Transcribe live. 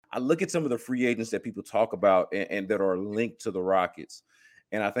I look at some of the free agents that people talk about and that are linked to the Rockets,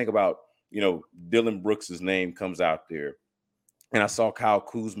 and I think about, Dylan Brooks's name comes out there. And I saw Kyle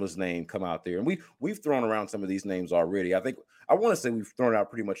Kuzma's name come out there. And we've thrown around some of these names already. I want to say we've thrown out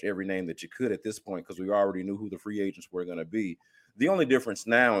pretty much every name that you could at this point, because we already knew who the free agents were going to be. The only difference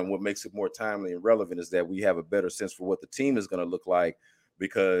now and what makes it more timely and relevant is that we have a better sense for what the team is going to look like,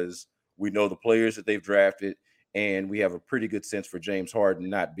 because we know the players that they've drafted, and we have a pretty good sense for James Harden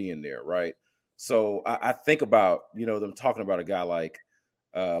not being there, right? So I think about, them talking about a guy like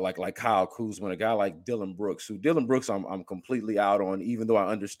Kyle Kuzma, a guy like Dylan Brooks, who Dylan Brooks I'm completely out on, even though I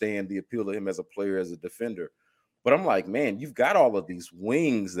understand the appeal of him as a player, as a defender. But I'm like, man, you've got all of these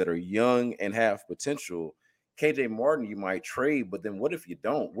wings that are young and have potential. KJ Martin, you might trade, but then what if you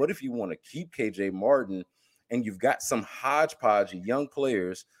don't? What if you want to keep KJ Martin and you've got some hodgepodge of young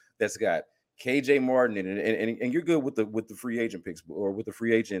players that's got KJ Martin in it, and you're good with the free agent picks or with the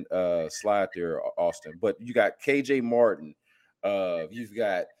free agent slide there, Austin. But you got KJ Martin, you've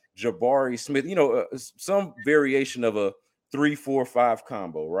got Jabari Smith, some variation of a 3-4-5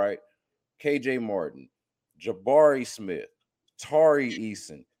 combo, right? KJ Martin, Jabari Smith, Tari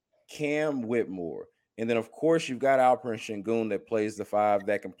Eason, Cam Whitmore. And then, of course, you've got Alperen Sengun that plays the 5,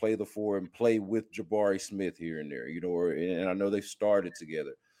 that can play the 4 and play with Jabari Smith here and there, and I know they've started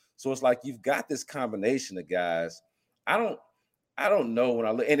together. So it's like you've got this combination of guys. I don't know when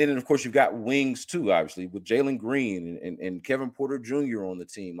I look, and then of course you've got wings too, obviously, with Jalen Green and Kevin Porter Jr. on the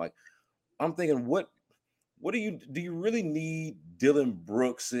team. Like, I'm thinking, what do you really need Dylan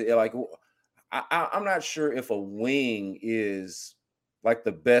Brooks? Like, I'm not sure if a wing is like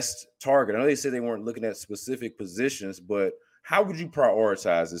the best target. I know they said they weren't looking at specific positions, but how would you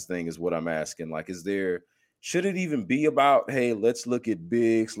prioritize this thing is what I'm asking. Like, should it even be about, hey, let's look at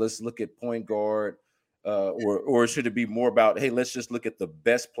bigs, let's look at point guard, or should it be more about, hey, let's just look at the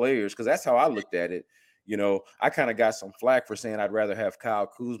best players? Because that's how I looked at it. I kind of got some flack for saying I'd rather have Kyle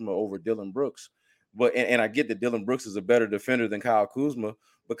Kuzma over Dylan Brooks. But and I get that Dylan Brooks is a better defender than Kyle Kuzma,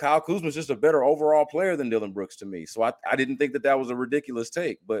 but Kyle Kuzma is just a better overall player than Dylan Brooks to me. So I didn't think that was a ridiculous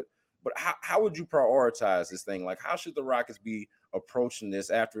take. But how would you prioritize this thing? Like, how should the Rockets be approaching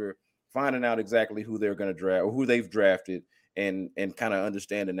this after finding out exactly who they're going to draft or who they've drafted, and kind of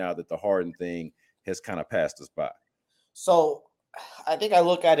understanding now that the Harden thing has kind of passed us by? So I think I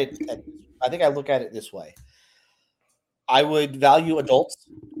look at it this way. I would value adults,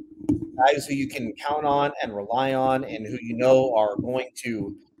 guys who you can count on and rely on, and who are going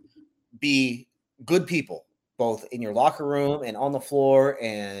to be good people, both in your locker room and on the floor.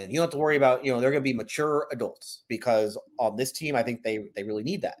 And you don't have to worry about, they're going to be mature adults, because on this team, I think they really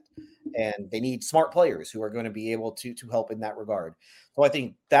need that. And they need smart players who are going to be able to help in that regard. So I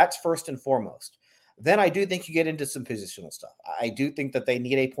think that's first and foremost. Then I do think you get into some positional stuff. I do think that they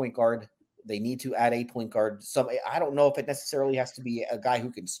need a point guard. They need to add a point guard. I don't know if it necessarily has to be a guy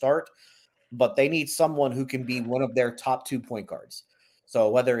who can start, but they need someone who can be one of their top 2 point guards. So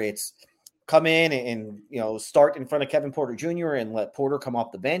whether it's come in and start in front of Kevin Porter Jr. and let Porter come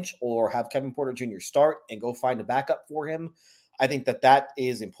off the bench, or have Kevin Porter Jr. start and go find a backup for him, I think that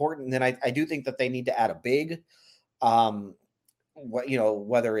is important. And then I do think that they need to add a big,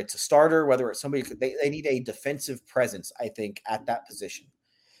 whether it's a starter, whether it's somebody, they need a defensive presence, I think, at that position.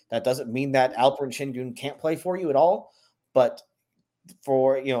 That doesn't mean that Alperen Sengun can't play for you at all, but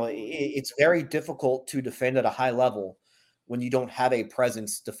it's very difficult to defend at a high level when you don't have a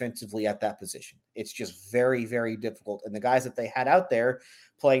presence defensively at that position. It's just very, very difficult. And the guys that they had out there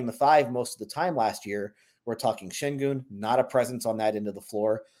playing the 5 most of the time last year, we're talking Sengun, not a presence on that end of the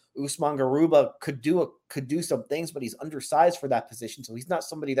floor. Usman Garuba could do some things, but he's undersized for that position, so he's not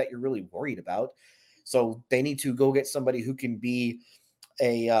somebody that you're really worried about. So they need to go get somebody who can be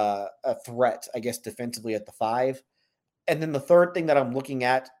a threat, I guess, defensively at the 5. And then the third thing that I'm looking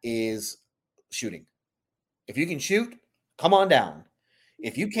at is shooting. If you can shoot, come on down.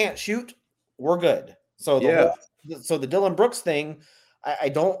 If you can't shoot, we're good. So the Dylan Brooks thing, I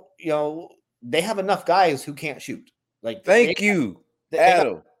don't, they have enough guys who can't shoot. Like, thank you,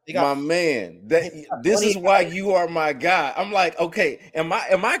 Adam, my man. This is why you are my guy. I'm like, okay, am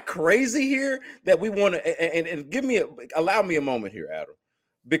I crazy here that we want to and allow me a moment here, Adam,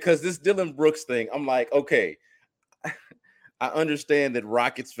 because this Dylan Brooks thing, I'm like, okay, I understand that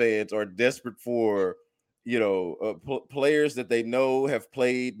Rockets fans are desperate for players that they know have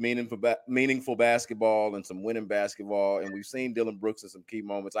played meaningful basketball and some winning basketball, and we've seen Dylan Brooks in some key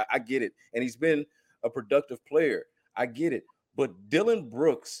moments. I get it, and he's been a productive player. I get it, but Dylan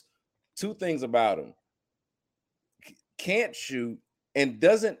Brooks, 2 things about him: can't shoot and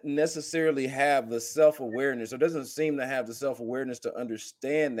doesn't necessarily have the self-awareness, or doesn't seem to have the self-awareness to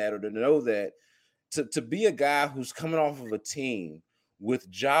understand that, or to know that to be a guy who's coming off of a team with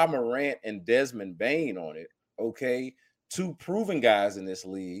Ja Morant and Desmond Bane on it, okay, two proven guys in this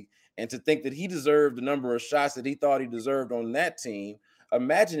league, and to think that he deserved the number of shots that he thought he deserved on that team.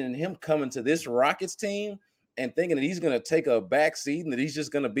 Imagining him coming to this Rockets team and thinking that he's going to take a back seat and that he's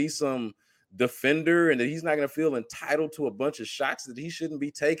just going to be some defender and that he's not going to feel entitled to a bunch of shots that he shouldn't be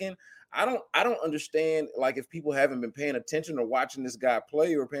taking. I don't understand, like, if people haven't been paying attention or watching this guy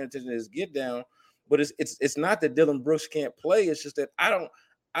play or paying attention to his get down. But it's not that Dillon Brooks can't play. It's just that I don't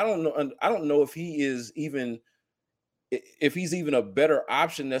know if he's even a better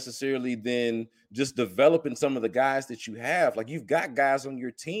option necessarily than just developing some of the guys that you have. Like, you've got guys on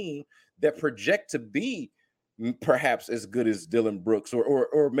your team that project to be perhaps as good as Dillon Brooks,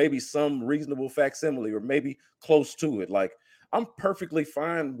 or maybe some reasonable facsimile, or maybe close to it. Like, I'm perfectly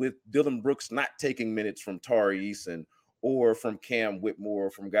fine with Dillon Brooks not taking minutes from Tari Eason or from Cam Whitmore,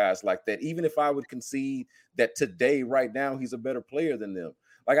 or from guys like that, even if I would concede that today, right now, he's a better player than them.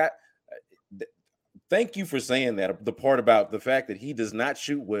 Like, thank you for saying that. The part about the fact that he does not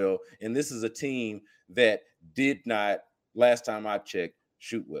shoot well, and this is a team that did not, last time I checked,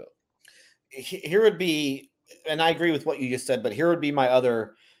 shoot well. Here would be, and I agree with what you just said, but here would be my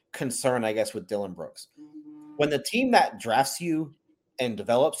other concern, I guess, with Dillon Brooks. When the team that drafts you and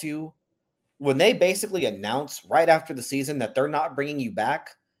develops you, when they basically announce right after the season that they're not bringing you back,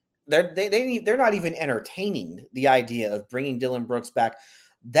 they're not even entertaining the idea of bringing Dillon Brooks back.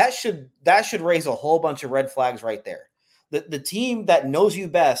 That should raise a whole bunch of red flags right there. The team that knows you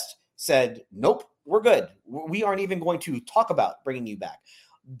best said, nope, we're good. We aren't even going to talk about bringing you back.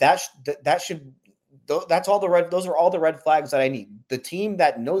 That's all those are all the red flags that I need. The team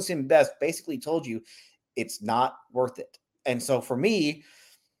that knows him best basically told you it's not worth it. And so for me,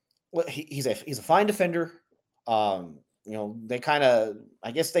 he's a fine defender. They kind of,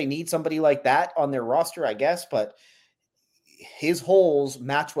 I guess they need somebody like that on their roster, I guess, but his holes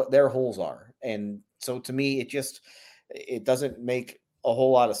match what their holes are. And so to me, it doesn't make a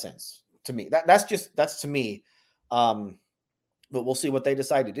whole lot of sense to me. That's to me. But we'll see what they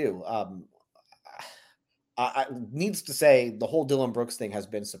decide to do. I needs to say, the whole Dillon Brooks thing has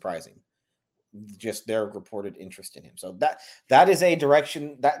been surprising. Just their reported interest in him. So that is a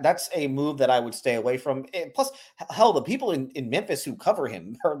direction that's a move that I would stay away from. And plus, hell, the people in Memphis who cover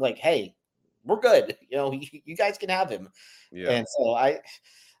him are like, hey, we're good. You guys can have him. Yeah. And so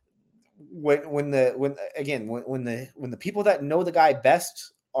when the people that know the guy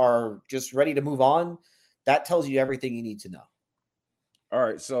best are just ready to move on, that tells you everything you need to know. All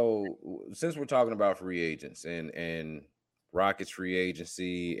right. So since we're talking about free agents and Rockets free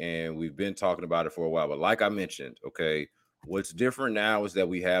agency, and we've been talking about it for a while, but like I mentioned, okay, what's different now is that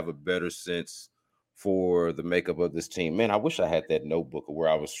we have a better sense for the makeup of this team. Man, I wish I had that notebook where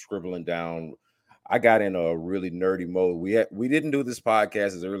I was scribbling down. I got in a really nerdy mode. We didn't do this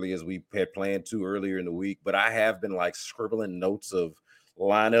podcast as early as we had planned to earlier in the week, but I have been like scribbling notes of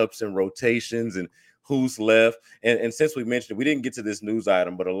lineups and rotations and who's left. And since we mentioned it, we didn't get to this news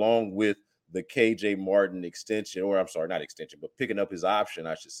item, but along with the KJ Martin extension, or I'm sorry, not extension, but picking up his option,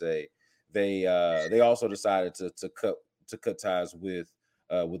 I should say, they also decided to cut ties with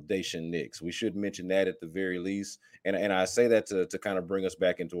Daishen Nix. We should mention that at the very least. And I say that to kind of bring us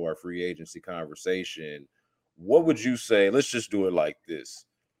back into our free agency conversation. What would you say? Let's just do it like this.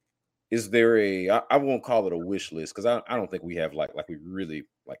 Is there I won't call it a wish list, because I don't think we have like we really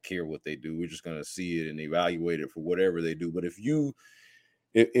like care what they do. We're just going to see it and evaluate it for whatever they do. But if you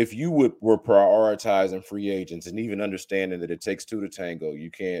were prioritizing free agents, and even understanding that it takes two to tango, you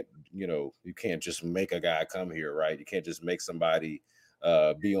can't just make a guy come here, right? You can't just make somebody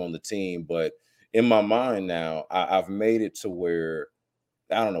be on the team. But in my mind now, I've made it to where,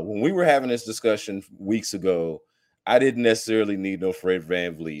 I don't know, when we were having this discussion weeks ago, I didn't necessarily need no Fred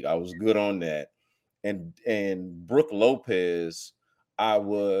VanVleet. I was good on that. And Brook Lopez, I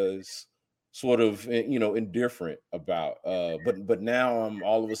was sort of, indifferent about. But now I'm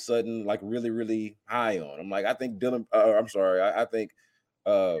all of a sudden like really, really high on. I'm like, I think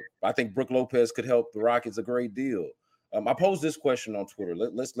I think Brook Lopez could help the Rockets a great deal. I posed this question on Twitter.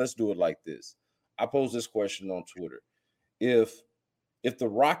 Let's do it like this. I posed this question on Twitter. If the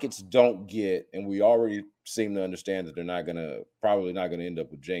Rockets don't get, and we already seem to understand that they're probably not gonna end up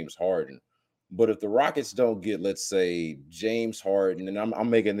with James Harden, but if the Rockets don't get, let's say, James Harden, and I'm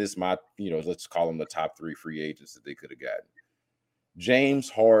making this my, let's call them the top 3 free agents that they could have gotten: James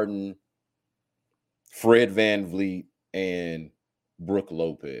Harden, Fred VanVleet, and Brook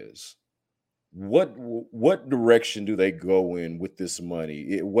Lopez. what direction do they go in with this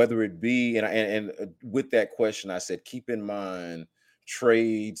money? Whether it be with that question, I said keep in mind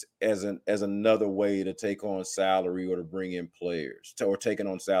trades as another way to take on salary or to bring in players, or taking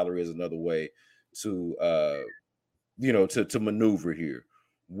on salary as another way to to maneuver here.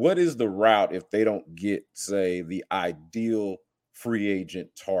 What is the route if they don't get, say, the ideal free agent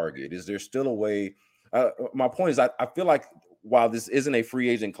target? Is there still a way? My point is, I feel like while this isn't a free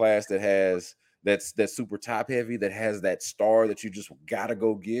agent class that's super top heavy, that has that star that you just gotta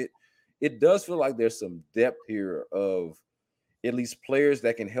go get, it does feel like there's some depth here of at least players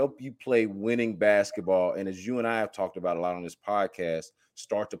that can help you play winning basketball. And as you and I have talked about a lot on this podcast,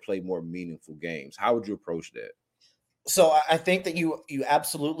 start to play more meaningful games. How would you approach that? So I think that you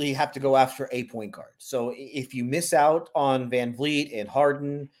absolutely have to go after a point guard. So if you miss out on Van Vliet and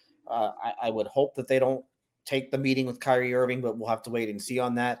Harden, I would hope that they don't take the meeting with Kyrie Irving, but we'll have to wait and see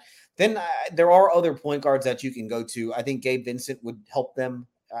on that. Then there are other point guards that you can go to. I think Gabe Vincent would help them.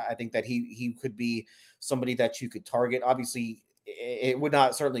 I think that he could be somebody that you could target. Obviously, it would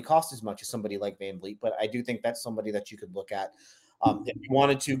not certainly cost as much as somebody like Van Vliet, but I do think that's somebody that you could look at. If you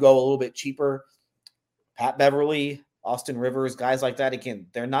wanted to go a little bit cheaper, Pat Beverly, Austin Rivers, guys like that. Again,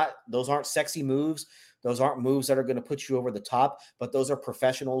 those aren't sexy moves. Those aren't moves that are going to put you over the top, but those are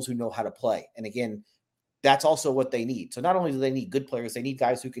professionals who know how to play. And again, that's also what they need. So not only do they need good players, they need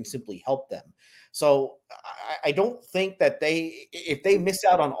guys who can simply help them. So I don't think that if they miss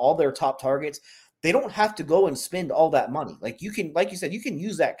out on all their top targets, they don't have to go and spend all that money. Like you said, you can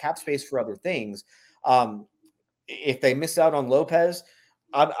use that cap space for other things. If they miss out on Lopez,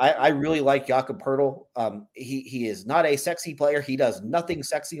 I really like Jakob Poeltl. He is not a sexy player. He does nothing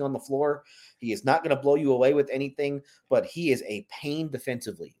sexy on the floor. He is not going to blow you away with anything, but he is a pain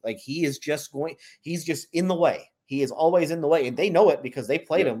defensively. Like he's just in the way. He is always in the way, and they know it because they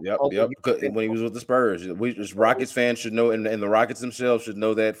played him. Yep. When he was with the Spurs, Rockets fans should know, and the Rockets themselves should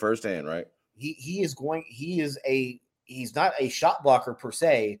know that firsthand, right? He's not a shot blocker per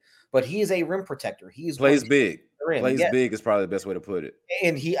se, but he is a rim protector. Plays big. Big is probably the best way to put it.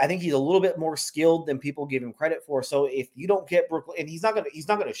 And I think he's a little bit more skilled than people give him credit for. So if you don't get Brooklyn, and he's not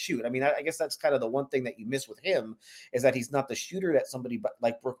gonna shoot. I mean, I guess that's kind of the one thing that you miss with him is that he's not the shooter that somebody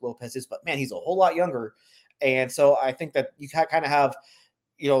like Brook Lopez is. But man, he's a whole lot younger, and so I think that you kind of have,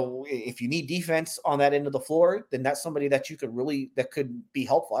 if you need defense on that end of the floor, then that's somebody that could be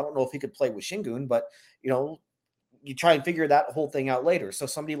helpful. I don't know if he could play with Şengün, but you try and figure that whole thing out later. So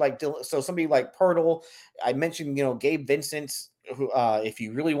somebody like Poeltl, I mentioned, Gabe Vincent, who, if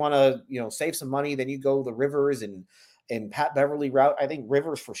you really want to, save some money, then you go the Rivers and Pat Beverly route. I think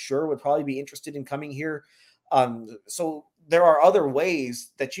Rivers for sure would probably be interested in coming here. So there are other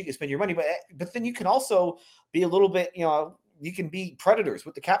ways that you can spend your money, but then you can also be a little bit, you can be predators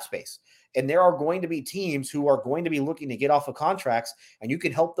with the cap space. And there are going to be teams who are going to be looking to get off of contracts, and you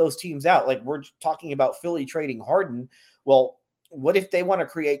can help those teams out. Like we're talking about Philly trading Harden. Well, what if they want to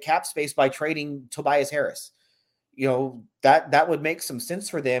create cap space by trading Tobias Harris? That would make some sense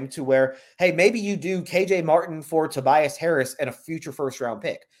for them to where, hey, maybe you do KJ Martin for Tobias Harris and a future first round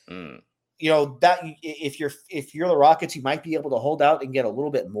pick. That if you're the Rockets, you might be able to hold out and get a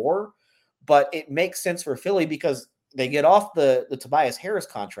little bit more, but it makes sense for Philly because they get off the Tobias Harris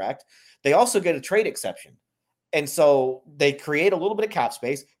contract. They also get a trade exception. And so they create a little bit of cap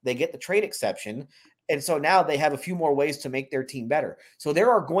space. They get the trade exception. And so now they have a few more ways to make their team better. So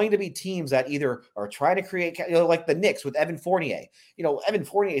there are going to be teams that either are trying to create, like the Knicks with Evan Fournier. Evan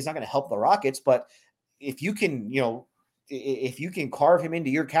Fournier is not going to help the Rockets, but if you can, if you can carve him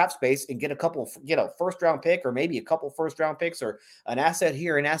into your cap space and get a first round pick or maybe a couple first round picks or an asset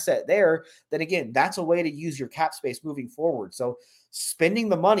here, an asset there, then again, that's a way to use your cap space moving forward. So spending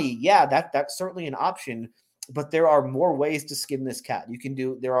the money, yeah, that's certainly an option, but there are more ways to skin this cat.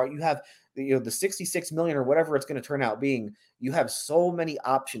 You have the 66 million or whatever it's going to turn out being. You have so many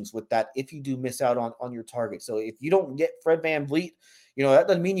options with that if you do miss out on your target. So if you don't get Fred VanVleet, that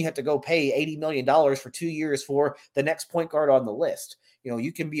doesn't mean you have to go pay $80 million for 2 years for the next point guard on the list.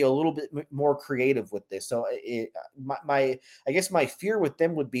 You can be a little bit more creative with this. So I guess my fear with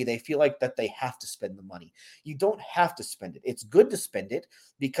them would be they feel like that they have to spend the money. You don't have to spend it. It's good to spend it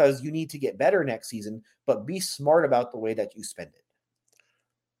because you need to get better next season, but be smart about the way that you spend it.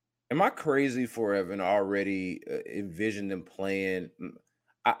 Am I crazy for having already envisioned them playing?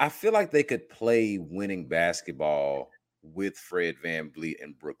 I feel like they could play winning basketball with Fred VanVleet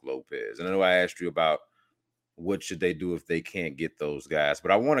and Brook Lopez. And I know I asked you about what should they do if they can't get those guys,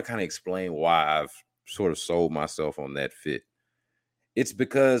 but I want to kind of explain why I've sort of sold myself on that fit. It's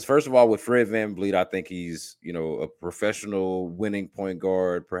because, first of all, with Fred VanVleet, I think he's, a professional winning point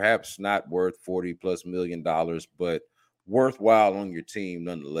guard, perhaps not worth 40 plus $1 million, but worthwhile on your team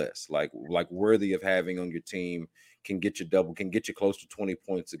nonetheless. Like worthy of having on your team, can get you close to 20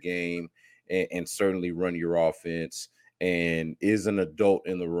 points a game, and certainly run your offense, and is an adult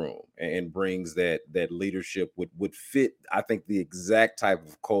in the room, and brings that leadership, would fit, I think, the exact type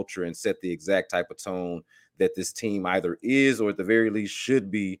of culture and set the exact type of tone that this team either is, or at the very least should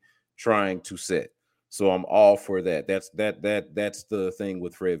be trying to set. So I'm all for that. That's the thing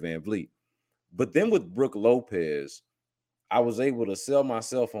with Fred VanVleet. But then with Brook Lopez, I was able to sell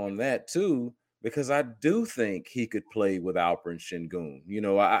myself on that too, because I do think he could play with Alperen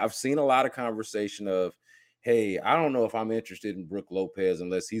Şengün. I've seen a lot of conversation of, hey, I don't know if I'm interested in Brook Lopez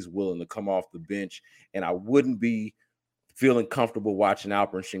unless he's willing to come off the bench, and I wouldn't be feeling comfortable watching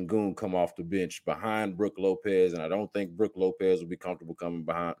Alperen Şengün come off the bench behind Brook Lopez, and I don't think Brook Lopez will be comfortable coming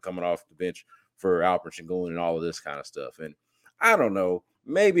off the bench for Alperen Şengün and all of this kind of stuff. And I don't know,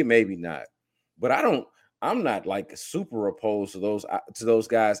 maybe not, but I'm not like super opposed to those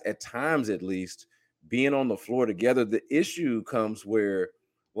guys at times, at least, being on the floor together. The issue comes where,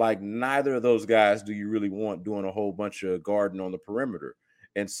 like, neither of those guys do you really want doing a whole bunch of guarding on the perimeter.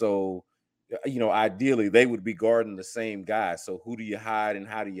 And so, ideally they would be guarding the same guy. So who do you hide and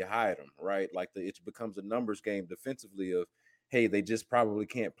how do you hide them, right? Like, it becomes a numbers game defensively of, hey, they just probably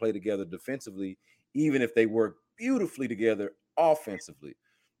can't play together defensively, even if they work beautifully together offensively.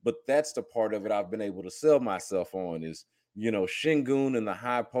 But that's the part of it I've been able to sell myself on is, Şengün in the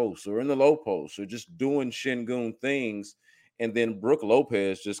high post or in the low post, or just doing Şengün things, and then Brook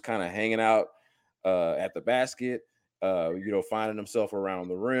Lopez just kind of hanging out at the basket, finding himself around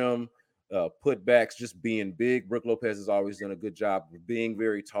the rim, putbacks, just being big. Brook Lopez has always done a good job of being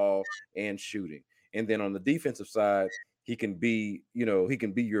very tall and shooting. And then on the defensive side, he can be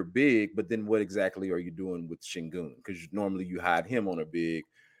your big, but then what exactly are you doing with Şengün? Because normally you hide him on a big,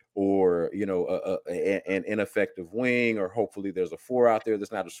 or an ineffective wing, or hopefully there's a 4 out there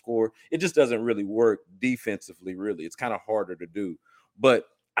that's not a scorer. It just doesn't really work defensively. Really, it's kind of harder to do. But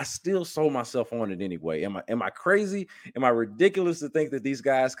I still sold myself on it anyway. Am I crazy? Am I ridiculous to think that these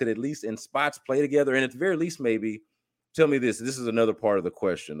guys could at least in spots play together? And at the very least, maybe tell me this. This is another part of the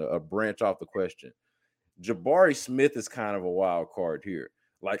question, a branch off the question. Jabari Smith is kind of a wild card here.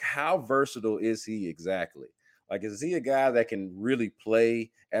 Like, how versatile is he exactly? Like, is he a guy that can really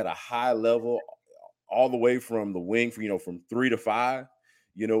play at a high level all the way from the wing, from 3 to 5,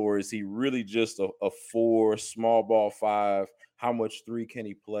 or is he really just a 4, small ball 5? How much 3 can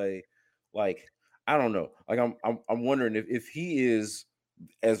he play? Like, I don't know. Like, I'm wondering if he is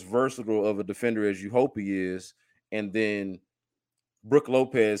as versatile of a defender as you hope he is, and then Brook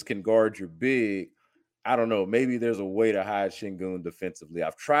Lopez can guard your big. I don't know. Maybe there's a way to hide Şengün defensively.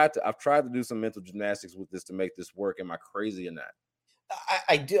 I've tried to do some mental gymnastics with this to make this work. Am I crazy or not?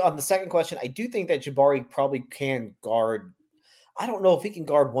 I do. On the second question, I do think that Jabari probably can guard. I don't know if he can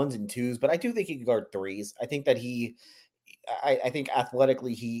guard 1s and 2s, but I do think he can guard 3s. I think that I think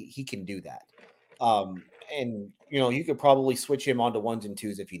athletically he can do that. And you could probably switch him onto 1s and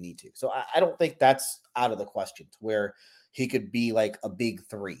 2s if you need to. So I don't think that's out of the question where he could be like a big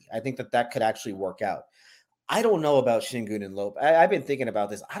 3. I think that could actually work out. I don't know about Şengün and Lope. I've been thinking about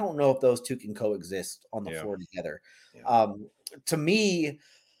this. I don't know if those two can coexist on the floor together. Yeah. To me,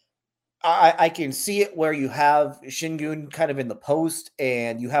 I can see it where you have Şengün kind of in the post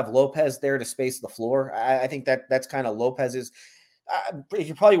and you have Lopez there to space the floor. I think that's kind of Lopez's.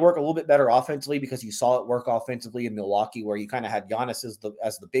 You probably work a little bit better offensively because you saw it work offensively in Milwaukee, where you kind of had Giannis as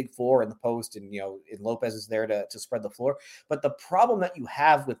the big 4 in the post, and and Lopez is there to spread the floor. But the problem that you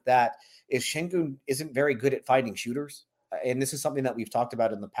have with that is Şengün isn't very good at finding shooters, and this is something that we've talked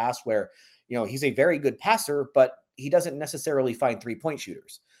about in the past, where he's a very good passer, but he doesn't necessarily find 3-point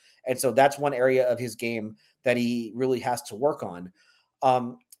shooters, and so that's one area of his game that he really has to work on.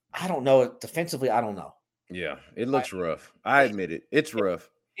 I don't know defensively. I don't know. Yeah, it looks rough. I admit it. It's rough.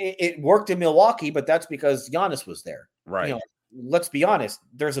 It worked in Milwaukee, but that's because Giannis was there. Right. Let's be honest.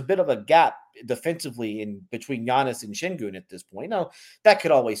 There's a bit of a gap defensively in between Giannis and Şengün at this point. Now, that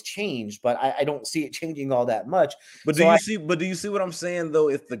could always change, but I don't see it changing all that much. But do you see what I'm saying, though?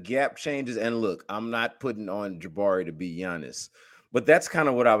 If the gap changes, and look, I'm not putting on Jabari to be Giannis, but that's kind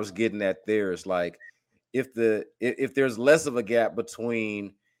of what I was getting at there. Is like, if there's less of a gap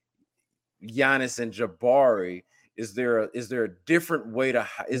between Giannis and Jabari, is there a different way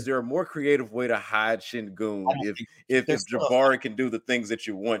is there a more creative way to hide Şengün if Jabari can do the things that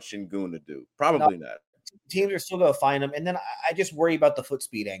you want Şengün to do? Probably not. Teams are still going to find him, and then I just worry about the foot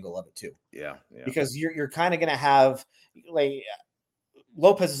speed angle of it too. Yeah. Because you're kind of going to have, like,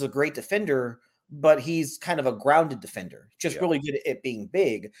 Lopez is a great defender, but he's kind of a grounded defender, just Yeah. really good at being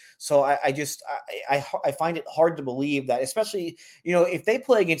big. So I find it hard to believe that, especially, if they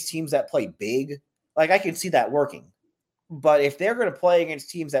play against teams that play big, like I can see that working. But if they're going to play against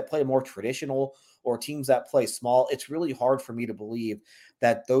teams that play more traditional or teams that play small, it's really hard for me to believe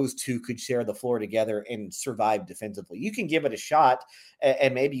that those two could share the floor together and survive defensively. You can give it a shot,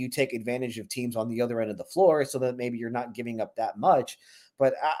 and maybe you take advantage of teams on the other end of the floor so that maybe you're not giving up that much.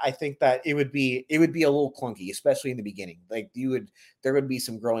 But I think that it would be a little clunky, especially in the beginning. Like there would be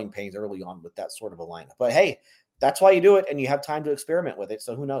some growing pains early on with that sort of a lineup. But hey, that's why you do it, and you have time to experiment with it.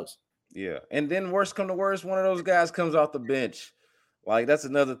 So who knows? Yeah. And then worst come to worst, one of those guys comes off the bench. Like that's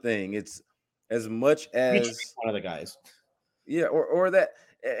another thing. It's as much as One of the guys. yeah, or that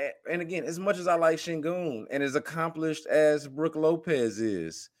and again, as much as I like Şengün and as accomplished as Brook Lopez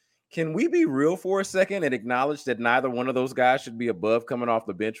is, can we be real for a second and acknowledge that neither one of those guys should be above coming off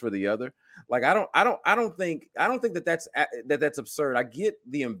the bench for the other? Like I don't think that's absurd. I get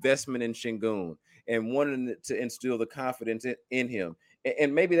the investment in Şengün and wanting to instill the confidence in him.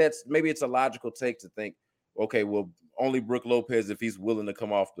 And maybe it's a logical take to think, okay, well, only Brook Lopez if he's willing to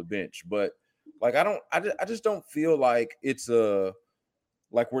come off the bench. But like I just don't feel like it's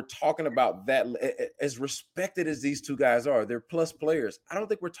like we're talking about that as respected as these two guys are. They're plus players. I don't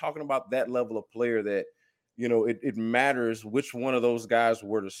think we're talking about that level of player that it matters which one of those guys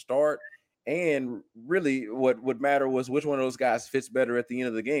were to start. And really, what mattered was which one of those guys fits better at the end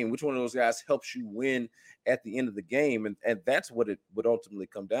of the game, which one of those guys helps you win at the end of the game, and that's what it would ultimately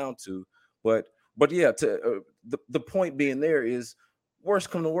come down to. But yeah, to the point being there is,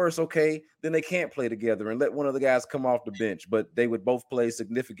 worst come to worst, okay, then they can't play together and let one of the guys come off the bench, but they would both play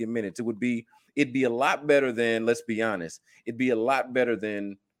significant minutes. It'd be a lot better than, let's be honest, it'd be a lot better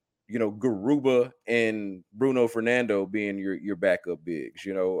than Garuba and Bruno Fernando being your backup bigs.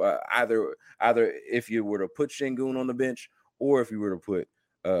 Either if you were to put Şengün on the bench or if you were to put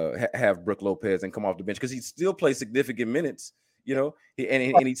have Brook Lopez and come off the bench, because he'd still play significant minutes. He'd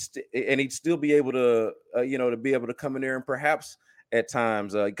still be able to to be able to come in there and perhaps at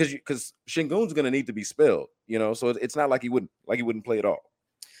times because Şengün's going to need to be spelled. So it's not like he wouldn't play at all.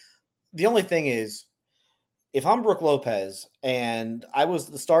 The only thing is, if I'm Brook Lopez and I was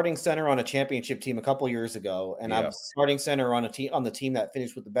the starting center on a championship team a couple years ago, and I'm starting center on the team that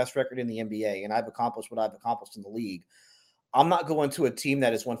finished with the best record in the NBA, and I've accomplished what I've accomplished in the league, I'm not going to a team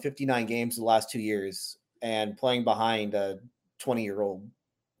that has won 59 games the last 2 years and playing behind a 20-year-old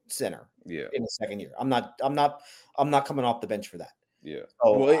center in the second year. I'm not coming off the bench for that. Yeah.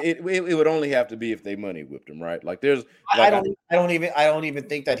 So, well, it would only have to be if they money whipped him, right? Like there's I don't even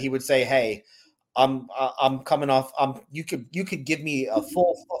think that he would say, "Hey, I'm coming off. You could give me a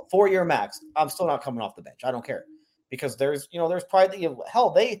full 4-year max. I'm still not coming off the bench. I don't care." Because there's probably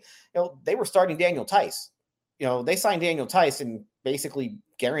hell, they were starting Daniel Theis. They signed Daniel Theis and basically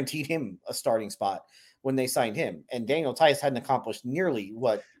guaranteed him a starting spot when they signed him. And Daniel Theis hadn't accomplished nearly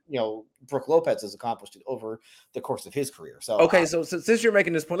what Brook Lopez has accomplished over the course of his career. So okay, so since you're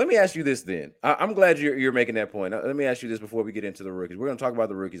making this point, let me ask you this then. I'm glad you're making that point. Let me ask you this before we get into the rookies. We're going to talk about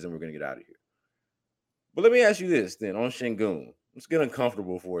the rookies and we're going to get out of here. But let me ask you this then on Şengün. Let's get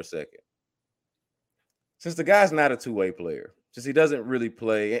uncomfortable for a second. Since the guy's not a two-way player, since he doesn't really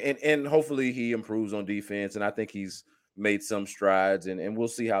play, and hopefully he improves on defense, and I think he's made some strides, and we'll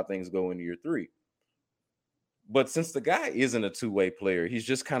see how things go in year 3. But since the guy isn't a two-way player, he's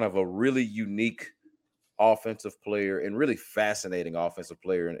just kind of a really unique offensive player and really fascinating offensive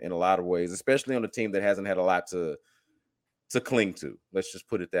player in a lot of ways, especially on a team that hasn't had a lot to cling to. Let's just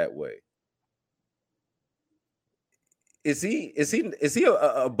put it that way. Is he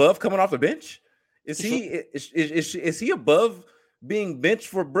above coming off the bench? Is he above being benched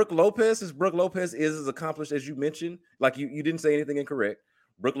for Brook Lopez? As Brook Lopez is as accomplished as you mentioned, like you didn't say anything incorrect.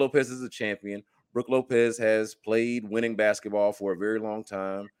 Brook Lopez is a champion. Brook Lopez has played winning basketball for a very long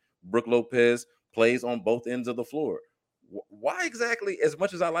time. Brook Lopez plays on both ends of the floor. Why exactly, as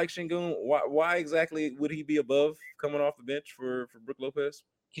much as I like Şengün, why exactly would he be above coming off the bench for Brook Lopez?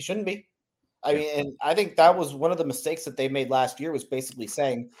 He shouldn't be. I mean, and I think that was one of the mistakes that they made last year, was basically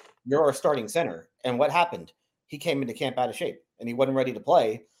saying, you're our starting center. And what happened? He came into camp out of shape and he wasn't ready to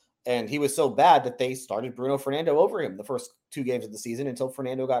play. And he was so bad that they started Bruno Fernando over him the first 2 games of the season until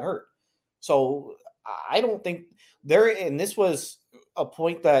Fernando got hurt. So I don't think and this was a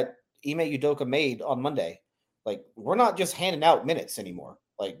point that Ime Udoka made on Monday. Like, we're not just handing out minutes anymore.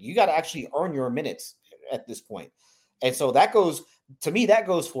 Like, you got to actually earn your minutes at this point. And so that goes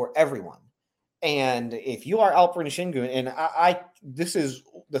for everyone. And if you are Alperen Şengün, and this is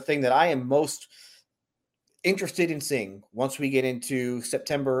the thing that I am most interested in seeing once we get into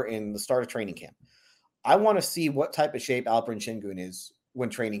September and the start of training camp. I want to see what type of shape Alperen Şengün is when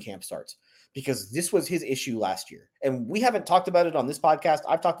training camp starts, because this was his issue last year. And we haven't talked about it on this podcast.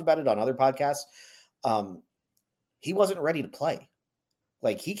 I've talked about it on other podcasts. He wasn't ready to play.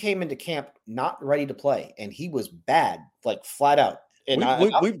 Like, he came into camp not ready to play, and he was bad, like flat out. And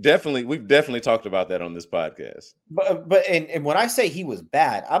we've definitely talked about that on this podcast. But when I say he was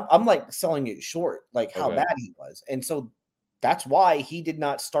bad, I'm like selling it short, like how bad he was. And so that's why he did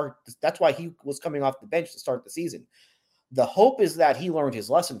not start. That's why he was coming off the bench to start the season. The hope is that he learned his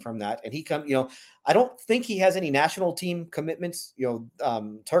lesson from that, and he I don't think he has any national team commitments.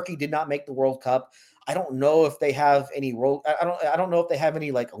 Turkey did not make the World Cup. I don't know if they have any role. I don't know if they have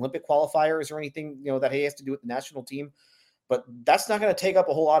any like Olympic qualifiers or anything, that he has to do with the national team. But that's not going to take up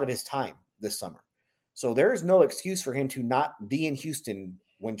a whole lot of his time this summer. So there is no excuse for him to not be in Houston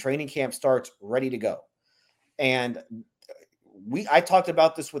when training camp starts, ready to go. And I talked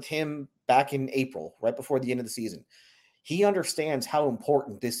about this with him back in April, right before the end of the season. He understands how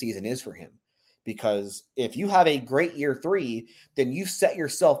important this season is for him, because if you have a great year 3, then you set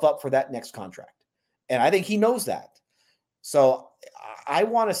yourself up for that next contract. And I think he knows that. So I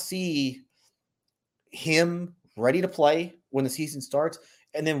want to see him ready to play when the season starts.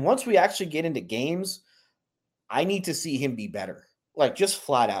 And then once we actually get into games, I need to see him be better, like just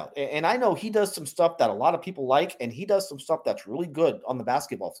flat out. And I know he does some stuff that a lot of people like, and he does some stuff that's really good on the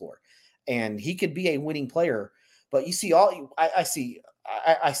basketball floor, and he could be a winning player. But you see I see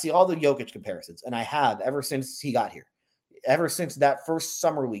all the Jokic comparisons, and I have ever since he got here, ever since that first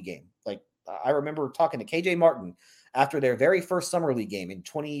summer league game. Like, I remember talking to KJ Martin after their very first summer league game in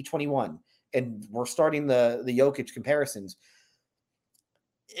 2021, and we're starting the Jokic comparisons.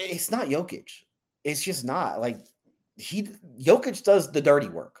 It's not Jokic. It's just not. Like, Jokic does the dirty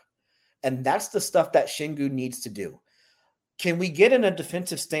work, and that's the stuff that Şengün needs to do. Can we get in a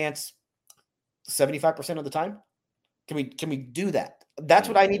defensive stance 75% of the time? Can we do that? That's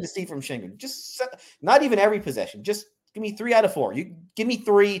what I need to see from Şengün. Just not even every possession. Just give me 3 out of 4. You give me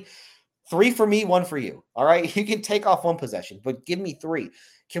 3 for me, 1 for you. All right. You can take off 1 possession, but give me 3.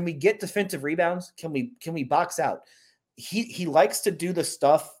 Can we get defensive rebounds? Can we box out? He likes to do the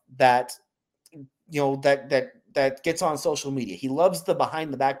stuff that that gets on social media. He loves the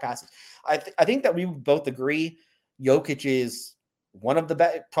behind the back passes. I think that we both agree Jokic is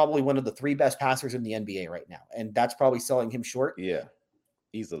probably one of the 3 best passers in the NBA right now, and that's probably selling him short. Yeah,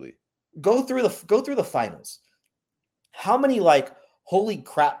 easily. Go through the finals. How many like holy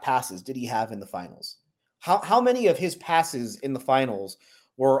crap passes did he have in the finals? How many of his passes in the finals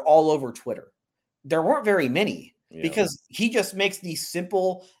were all over Twitter? There weren't very many, because he just makes the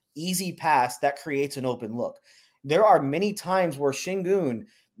simple, easy pass that creates an open look. There are many times where Şengün,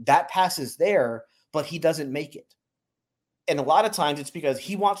 that pass is there, but he doesn't make it. And a lot of times it's because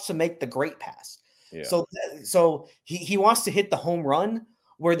he wants to make the great pass. Yeah. So he wants to hit the home run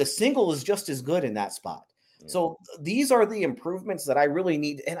where the single is just as good in that spot. Yeah. So these are the improvements that I really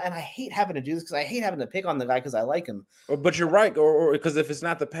need. And I hate having to do this because I hate having to pick on the guy because I like him. But you're right. Or because if it's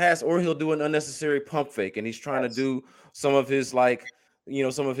not the pass, or he'll do an unnecessary pump fake, and he's trying to do some of his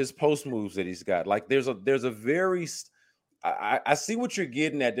some of his post moves that he's got. Like there's a very, I see what you're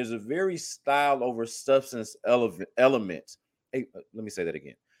getting at. There's a very style over substance element. Hey, let me say that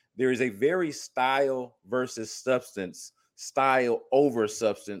again. There is a very style versus substance, style over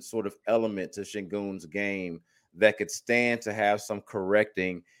substance sort of element to Şengün's game that could stand to have some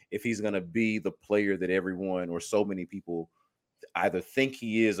correcting if he's going to be the player that everyone or so many people either think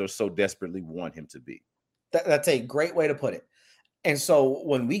he is or so desperately want him to be. That's a great way to put it. And so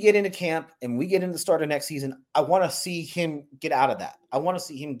when we get into camp and we get into the start of next season, I want to see him get out of that. I want to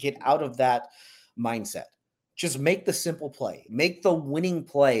see him get out of that mindset. Just make the simple play. Make the winning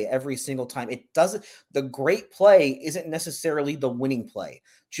play every single time. The great play isn't necessarily the winning play.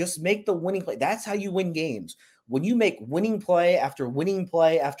 Just make the winning play. That's how you win games. When you make winning play after winning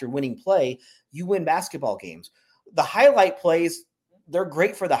play after winning play, you win basketball games. The highlight plays, they're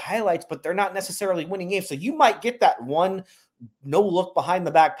great for the highlights, but they're not necessarily winning games. So you might get that one no look behind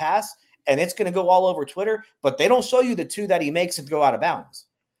the back pass, and it's going to go all over Twitter, but they don't show you the 2 that he makes and go out of bounds.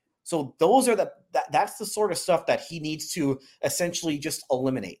 So those are that's the sort of stuff that he needs to essentially just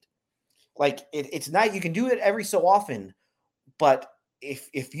eliminate. Like it's not, you can do it every so often, but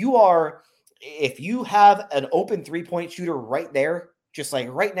if you have an open 3-point shooter right there, just like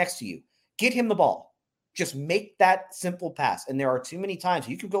right next to you, get him the ball. Just make that simple pass. And there are too many times,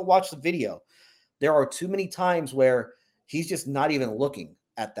 you can go watch the video. There are too many times where he's just not even looking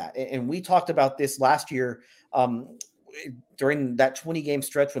at that. And we talked about this last year during that 20-game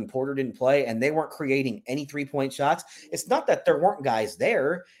stretch when Porter didn't play and they weren't creating any 3-point shots, it's not that there weren't guys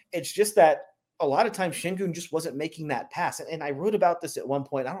there. It's just that a lot of times Şengün just wasn't making that pass. And I wrote about this at one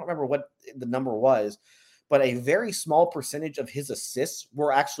point. I don't remember what the number was, but a very small percentage of his assists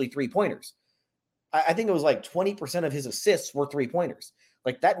were actually 3-pointers. I think it was like 20% of his assists were 3-pointers.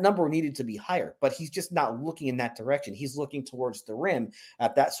 Like that number needed to be higher, but he's just not looking in that direction. He's looking towards the rim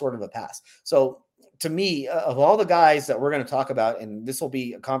at that sort of a pass. So to me, of all the guys that we're going to talk about, and this will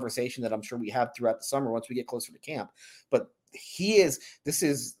be a conversation that I'm sure we have throughout the summer once we get closer to camp, but this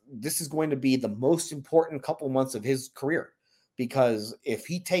is going to be the most important couple months of his career, because if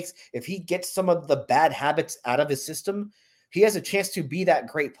he gets some of the bad habits out of his system, he has a chance to be that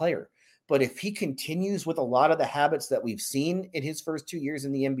great player. But if he continues with a lot of the habits that we've seen in his first 2 years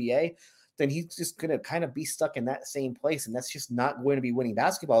in the NBA, then he's just going to kind of be stuck in that same place. And that's just not going to be winning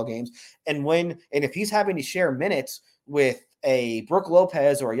basketball games. And if he's having to share minutes with a Brook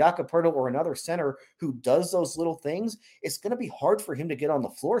Lopez or a Jakob Poeltl or another center who does those little things, it's going to be hard for him to get on the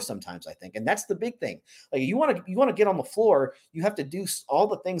floor sometimes, I think. And that's the big thing. Like you want to get on the floor, you have to do all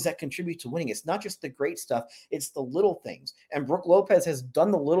the things that contribute to winning. It's not just the great stuff, it's the little things. And Brook Lopez has done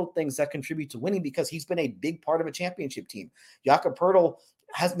the little things that contribute to winning because he's been a big part of a championship team. Jakob Poeltl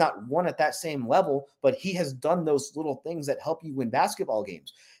has not won at that same level, but he has done those little things that help you win basketball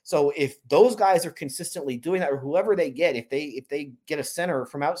games. So if those guys are consistently doing that, or whoever they get, if they get a center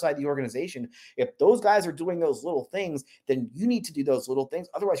from outside the organization, if those guys are doing those little things, then you need to do those little things.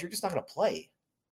 Otherwise, you're just not going to play.